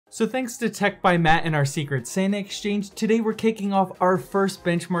So thanks to Tech by Matt and our Secret Santa exchange, today we're kicking off our first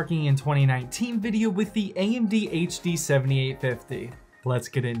benchmarking in 2019 video with the AMD HD 7850. Let's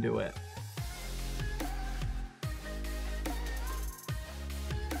get into it.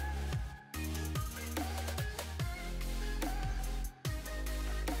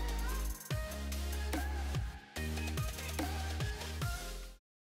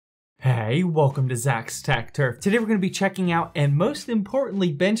 Hey, welcome to Zach's Tech Turf. Today we're going to be checking out and most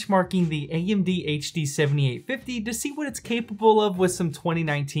importantly benchmarking the AMD HD 7850 to see what it's capable of with some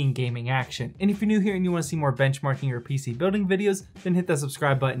 2019 gaming action. And if you're new here and you want to see more benchmarking or PC building videos, then hit that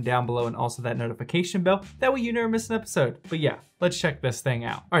subscribe button down below and also that notification bell. That way you never miss an episode. But yeah, let's check this thing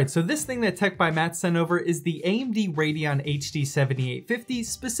out. All right, so this thing that Tech by Matt sent over is the AMD Radeon HD 7850,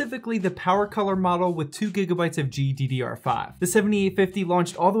 specifically the Power Color model with 2GB of GDDR5. The 7850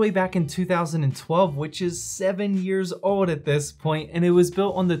 launched all the way back in 2012, which is 7 years old at this point, and it was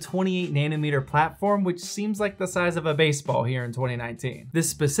built on the 28nm platform, which seems like the size of a baseball here in 2019. This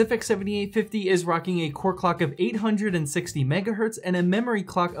specific 7850 is rocking a core clock of 860 MHz and a memory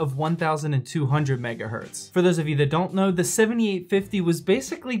clock of 1200 MHz. For those of you that don't know, the 7850 was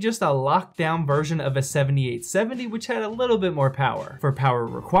basically just a lockdown version of a 7870, which had a little bit more power. For power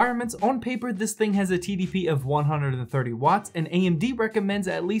requirements, on paper this thing has a TDP of 130 watts, and AMD recommends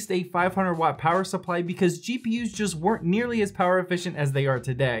at least a 500 watt power supply because GPUs just weren't nearly as power efficient as they are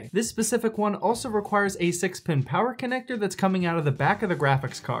today. This specific one also requires a 6-pin power connector that's coming out of the back of the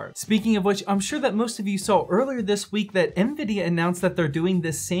graphics card. Speaking of which, I'm sure that most of you saw earlier this week that Nvidia announced that they're doing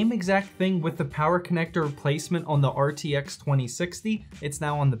the same exact thing with the power connector replacement on the RTX 2060. It's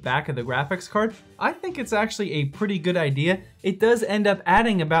now on the back of the graphics card. I think it's actually a pretty good idea. It does end up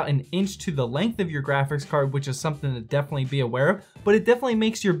adding about an inch to the length of your graphics card, which is something to definitely be aware of, but it definitely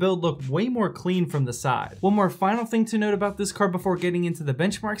makes your build look way more clean from the side. One more final thing to note about this card before getting into the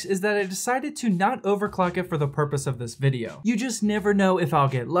benchmarks is that I decided to not overclock it for the purpose of this video. You just never know if I'll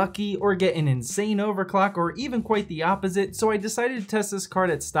get lucky or get an insane overclock or even quite the opposite, so I decided to test this card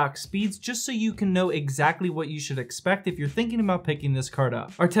at stock speeds just so you can know exactly what you should expect if you're thinking about picking this card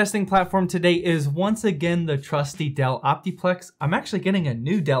up. Our testing platform today is once again the trusty Dell Optiplex. I'm actually getting a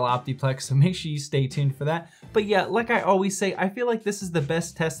new Dell Optiplex, so make sure you stay tuned for that. But yeah, like I always say, I feel like this is the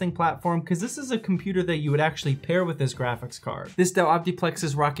best testing platform because this is a computer that you would actually pair with this graphics card. This Dell Optiplex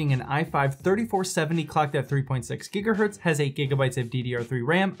is rocking an i5 3470 clocked at 3.6 GHz, has 8GB of DDR3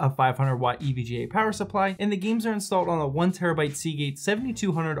 RAM, a 500 watt EVGA power supply, and the games are installed on a 1TB Seagate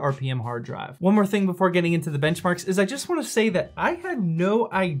 7200 RPM hard drive. One more thing before getting into the benchmarks is I just want to say that I had no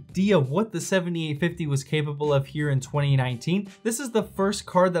idea what the 7850 was capable of here in 2019. This is the first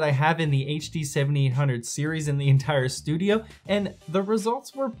card that I have in the HD 7800 series in the entire studio, and the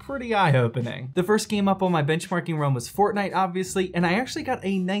results were pretty eye-opening. The first game up on my benchmarking run was Fortnite, obviously, and I actually got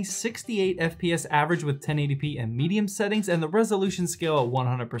a nice 68 FPS average with 1080p and medium settings and the resolution scale at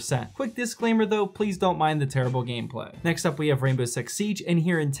 100%. Quick disclaimer though, please don't mind the terrible gameplay. Next up we have Rainbow Six Siege, and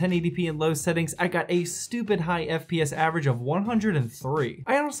here in 1080p and low settings, I got a stupid high FPS average of 103.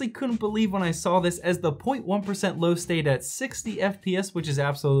 I honestly couldn't believe when I saw this, as the 0.1% low stayed at 60 FPS, which is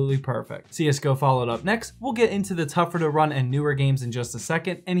absolutely perfect. CSGO followed up next. We'll get into the tougher to run and newer games in just a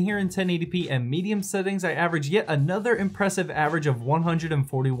second, and here in 1080p and medium settings, I averaged yet another impressive average of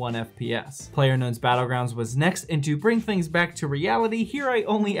 141 FPS. PlayerUnknown's Battlegrounds was next, and to bring things back to reality, here I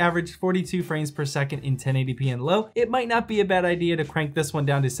only averaged 42 frames per second in 1080p and low. It might not be a bad idea to crank this one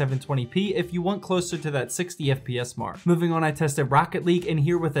down to 720p if you want closer to that 60 FPS mark. Moving on, I tested Rocket League, and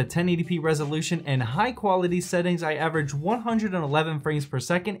here with a 1080p resolution and high quality settings, I averaged 111 frames per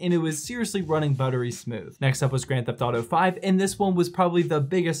second, and it was seriously running buttery smooth. Next up was Grand Theft Auto 5, and this one was probably the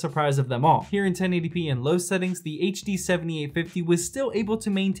biggest surprise of them all. Here in 1080p and low settings, the HD 7850 was still able to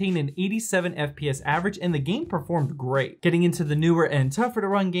maintain an 87 FPS average, and the game performed great. Getting into the newer and tougher to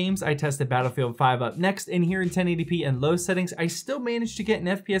run games, I tested Battlefield 5 up next, and here in 1080p and low settings, I still managed to get an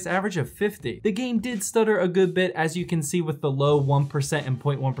FPS average of 50. The game did stutter a good bit, as you can see with the low 1% and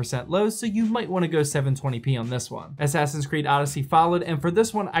 0.1% lows, so you might want to go 720p on this one. Assassin's Creed Odyssey followed, and for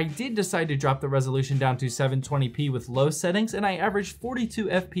this one, I did decide to drop the resolution down to 720p with low settings, and I averaged 42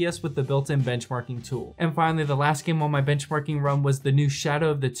 FPS with the built-in benchmarking tool. And finally, the last game on my benchmarking run was the new Shadow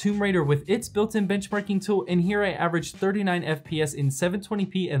of the Tomb Raider with its built-in benchmarking tool, and here I averaged 39 FPS in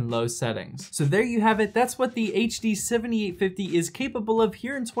 720p and low settings. So there you have it. That's what the HD 7850 is capable of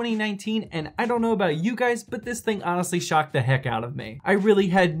here in 2019, and I don't know about you guys, but this thing honestly shocked the heck out of me. I really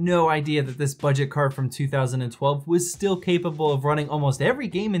had no idea that this budget card from 2012 was still capable of running almost every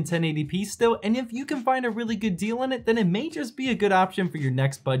game in 1080p still, and if you can find a really good deal on it, then it may just just be a good option for your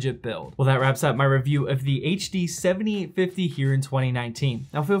next budget build. Well, that wraps up my review of the HD 7850 here in 2019.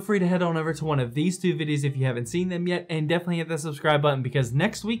 Now feel free to head on over to one of these two videos if you haven't seen them yet, and definitely hit the subscribe button because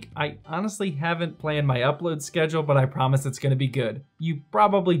next week I honestly haven't planned my upload schedule, but I promise it's going to be good. You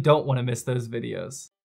probably don't want to miss those videos.